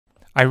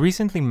I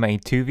recently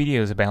made 2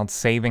 videos about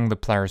saving the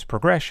player's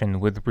progression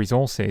with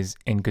resources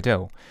in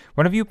Godot.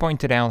 One of you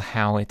pointed out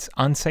how it's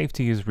unsafe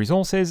to use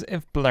resources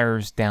if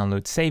players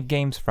download save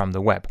games from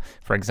the web,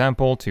 for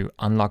example, to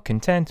unlock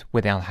content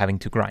without having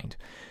to grind.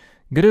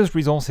 Godot's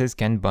resources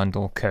can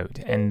bundle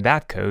code, and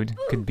that code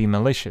could be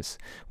malicious.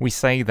 We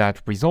say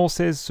that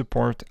resources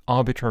support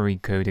arbitrary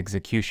code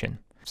execution.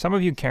 Some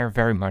of you care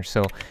very much,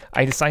 so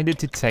I decided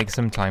to take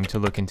some time to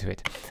look into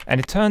it.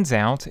 And it turns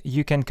out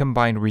you can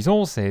combine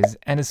resources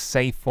and a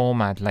safe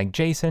format like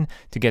JSON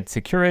to get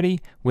security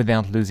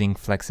without losing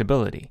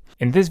flexibility.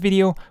 In this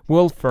video,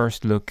 we'll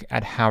first look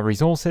at how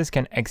resources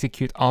can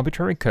execute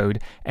arbitrary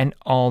code and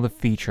all the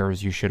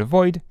features you should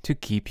avoid to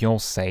keep your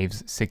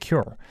saves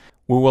secure.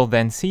 We will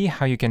then see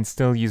how you can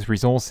still use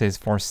resources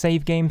for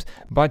save games,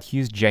 but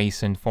use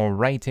JSON for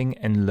writing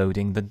and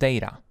loading the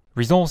data.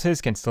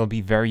 Resources can still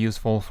be very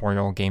useful for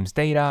your game's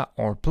data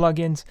or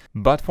plugins,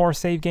 but for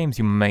save games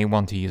you may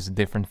want to use a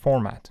different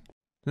format.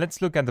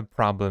 Let's look at the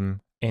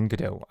problem in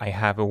Godot. I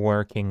have a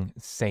working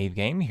save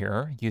game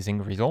here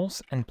using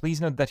resource, and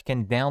please note that you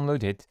can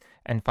download it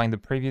and find the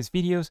previous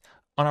videos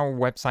on our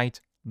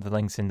website, the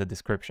link's in the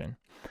description.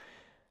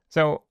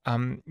 So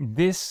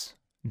this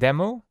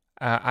demo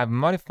I've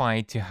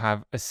modified to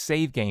have a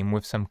save game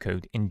with some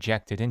code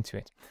injected into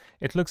it.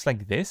 It looks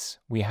like this.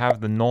 We have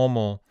the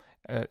normal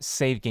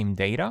save game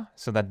data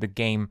so that the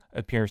game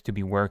appears to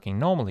be working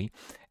normally,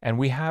 and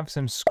we have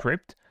some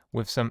script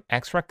with some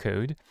extra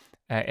code.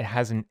 It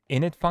has an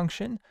init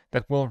function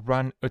that will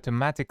run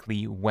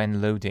automatically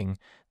when loading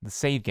the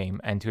save game,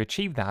 and to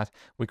achieve that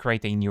we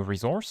create a new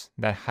resource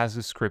that has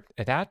a script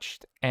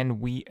attached,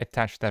 and we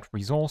attach that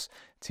resource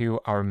to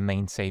our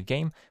main save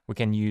game. We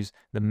can use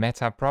the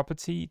meta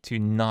property to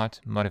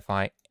not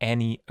modify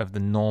any of the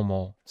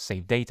normal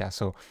save data,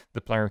 so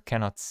the player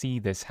cannot see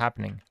this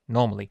happening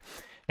normally.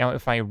 Now,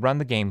 if I run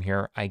the game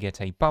here, I get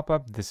a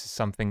pop-up. This is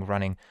something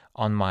running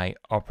on my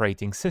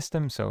operating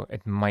system, so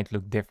it might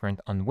look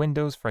different on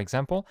Windows, for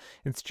example.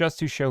 It's just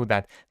to show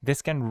that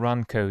this can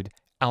run code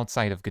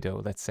outside of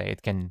Godot. Let's say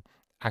it can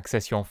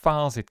access your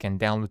files, it can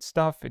download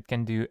stuff, it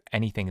can do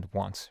anything it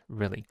wants,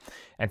 really.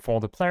 And for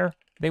the player,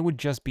 they would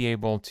just be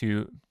able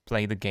to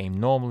play the game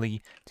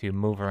normally, to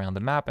move around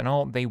the map and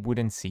all. They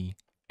wouldn't see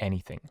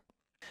anything.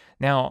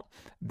 Now,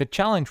 the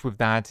challenge with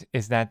that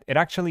is that it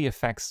actually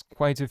affects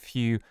quite a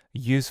few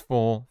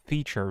useful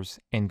features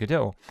in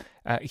Godot.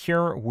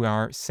 Here we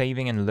are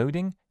saving and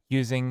loading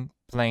using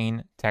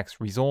plain text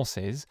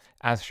resources,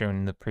 as shown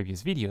in the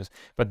previous videos.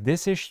 But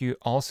this issue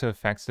also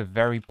affects the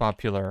very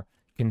popular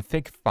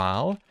config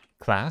file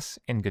class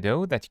in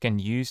Godot that you can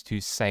use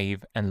to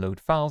save and load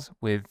files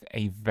with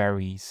a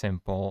very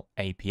simple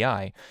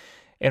API.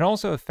 It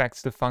also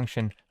affects the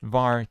function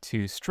var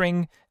to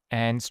string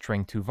and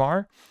string to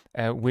var,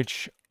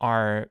 which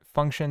are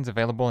functions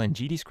available in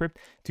GDScript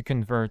to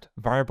convert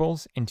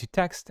variables into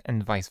text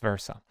and vice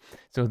versa.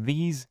 So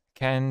these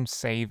can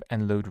save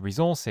and load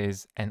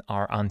resources and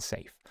are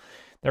unsafe.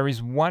 There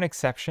is one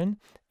exception.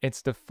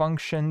 It's the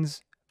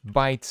functions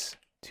bytes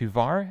to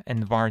var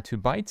and var to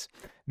bytes.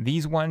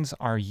 These ones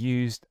are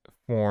used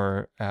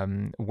for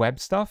web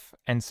stuff,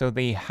 and so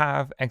they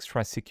have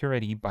extra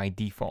security by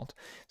default.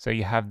 So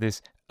you have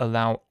this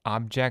allow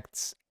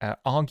objects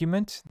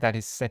argument that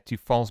is set to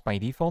false by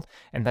default,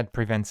 and that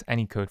prevents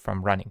any code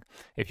from running.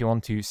 If you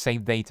want to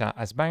save data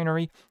as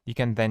binary, you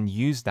can then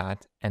use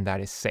that, and that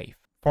is safe.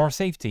 For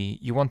safety,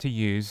 you want to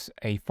use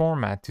a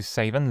format to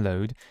save and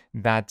load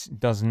that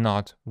does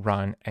not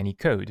run any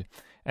code.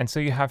 And so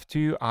you have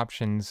 2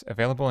 options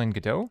available in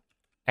Godot.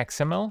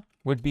 XML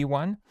would be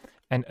one,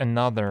 and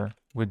another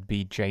would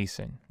be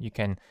JSON. You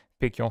can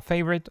pick your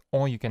favorite,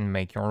 or you can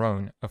make your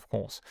own, of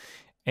course.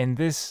 In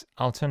this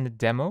alternate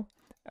demo,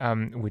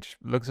 which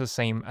looks the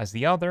same as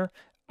the other,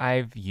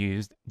 I've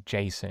used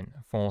JSON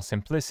for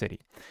simplicity.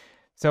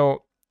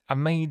 So I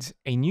made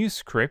a new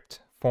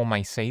script for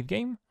my save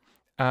game.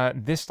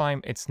 This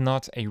time it's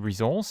not a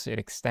resource, it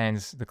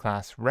extends the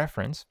class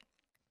reference,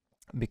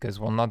 because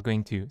we're not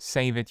going to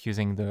save it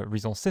using the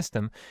resource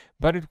system,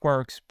 but it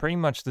works pretty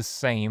much the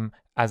same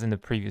as in the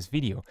previous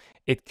video.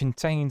 It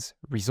contains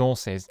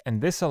resources, and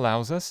this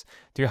allows us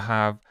to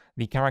have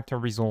the character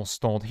resource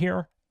stored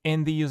here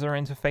in the user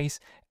interface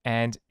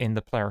and in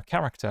the player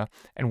character.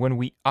 And when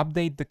we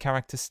update the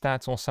character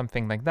stats or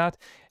something like that,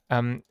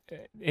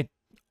 it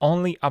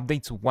only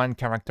updates one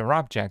character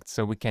object,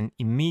 so we can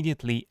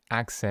immediately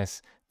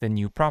access the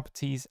new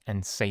properties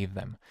and save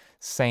them.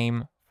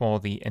 Same for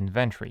the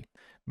inventory.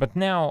 But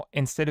now,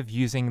 instead of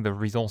using the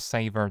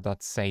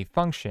resource_saver.save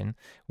function,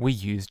 we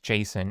use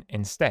JSON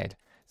instead.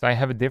 So I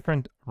have a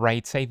different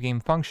write save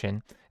game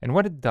function, and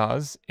what it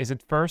does is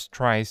it first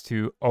tries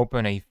to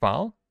open a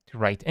file to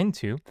write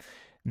into,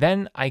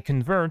 then I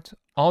convert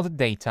all the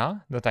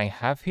data that I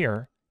have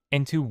here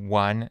into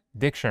one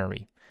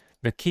dictionary.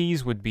 The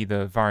keys would be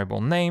the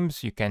variable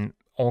names. You can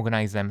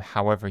organize them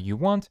however you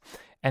want,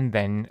 and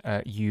then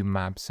you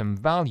map some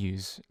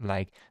values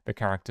like the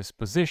character's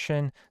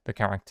position, the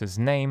character's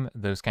name,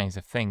 those kinds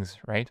of things,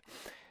 right?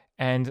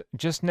 And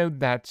just note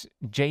that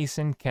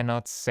JSON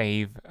cannot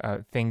save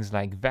things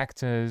like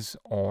vectors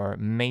or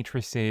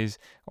matrices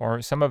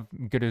or some of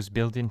Godot's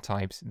built-in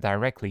types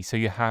directly, so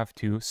you have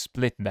to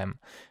split them,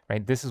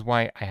 right? This is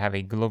why I have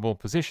a global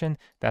position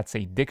that's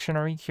a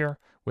dictionary here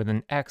with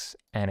an X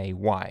and a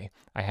Y.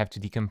 I have to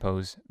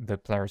decompose the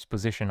player's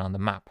position on the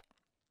map.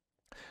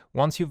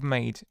 Once you've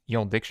made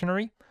your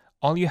dictionary,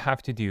 all you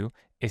have to do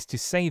is to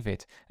save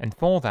it, and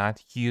for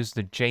that use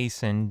the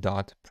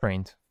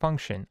json.print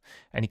function,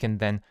 and you can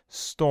then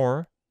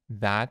store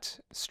that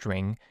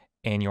string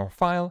in your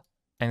file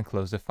and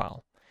close the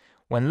file.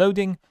 When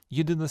loading,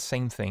 you do the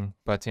same thing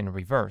but in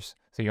reverse.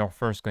 So you're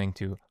first going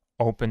to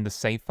open the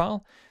save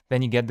file,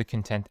 then you get the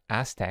content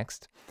as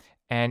text,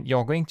 and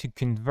you're going to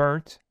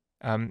convert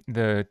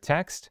the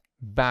text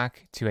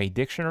back to a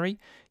dictionary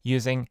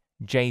using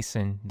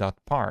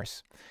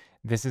json.parse.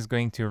 This is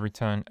going to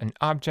return an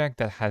object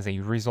that has a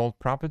result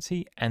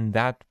property, and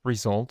that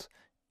result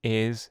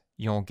is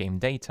your game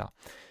data.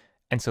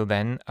 And so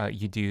then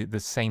you do the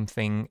same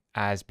thing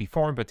as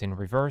before, but in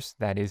reverse.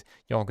 That is,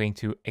 you're going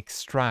to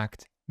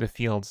extract the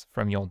fields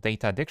from your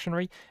data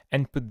dictionary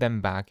and put them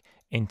back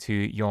into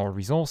your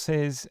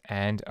resources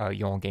and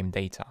your game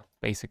data,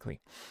 basically.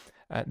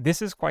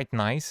 This is quite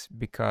nice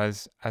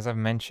because, as I've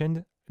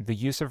mentioned, the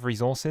use of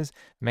resources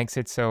makes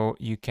it so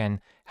you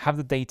can have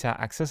the data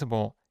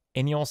accessible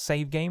in your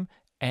save game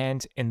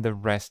and in the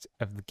rest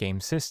of the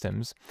game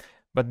systems,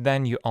 but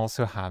then you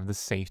also have the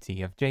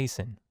safety of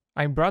JSON.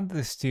 I brought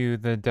this to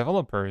the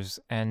developers,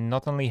 and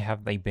not only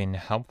have they been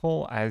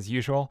helpful as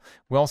usual,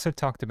 we also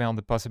talked about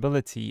the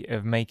possibility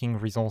of making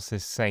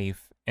resources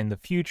safe in the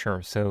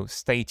future, so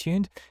stay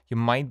tuned. You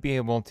might be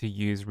able to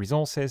use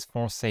resources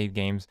for save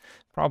games,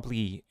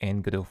 probably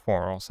in Godot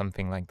 4 or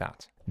something like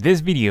that.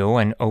 This video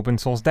and open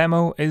source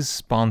demo is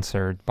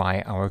sponsored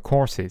by our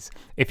courses.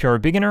 If you're a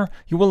beginner,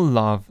 you will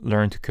love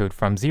Learn to Code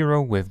from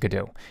Zero with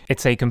Godot.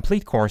 It's a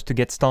complete course to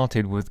get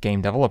started with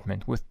game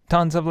development, with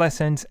tons of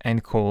lessons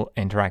and cool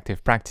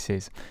interactive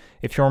practices.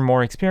 If you're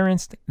more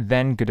experienced,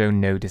 then Godot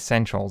Node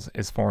Essentials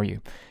is for you.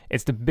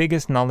 It's the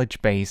biggest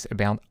knowledge base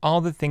about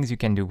all the things you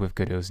can do with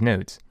Godot's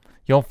nodes.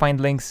 You'll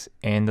find links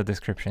in the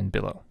description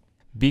below.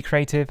 Be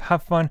creative,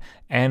 have fun,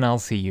 and I'll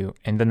see you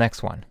in the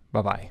next one.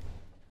 Bye-bye.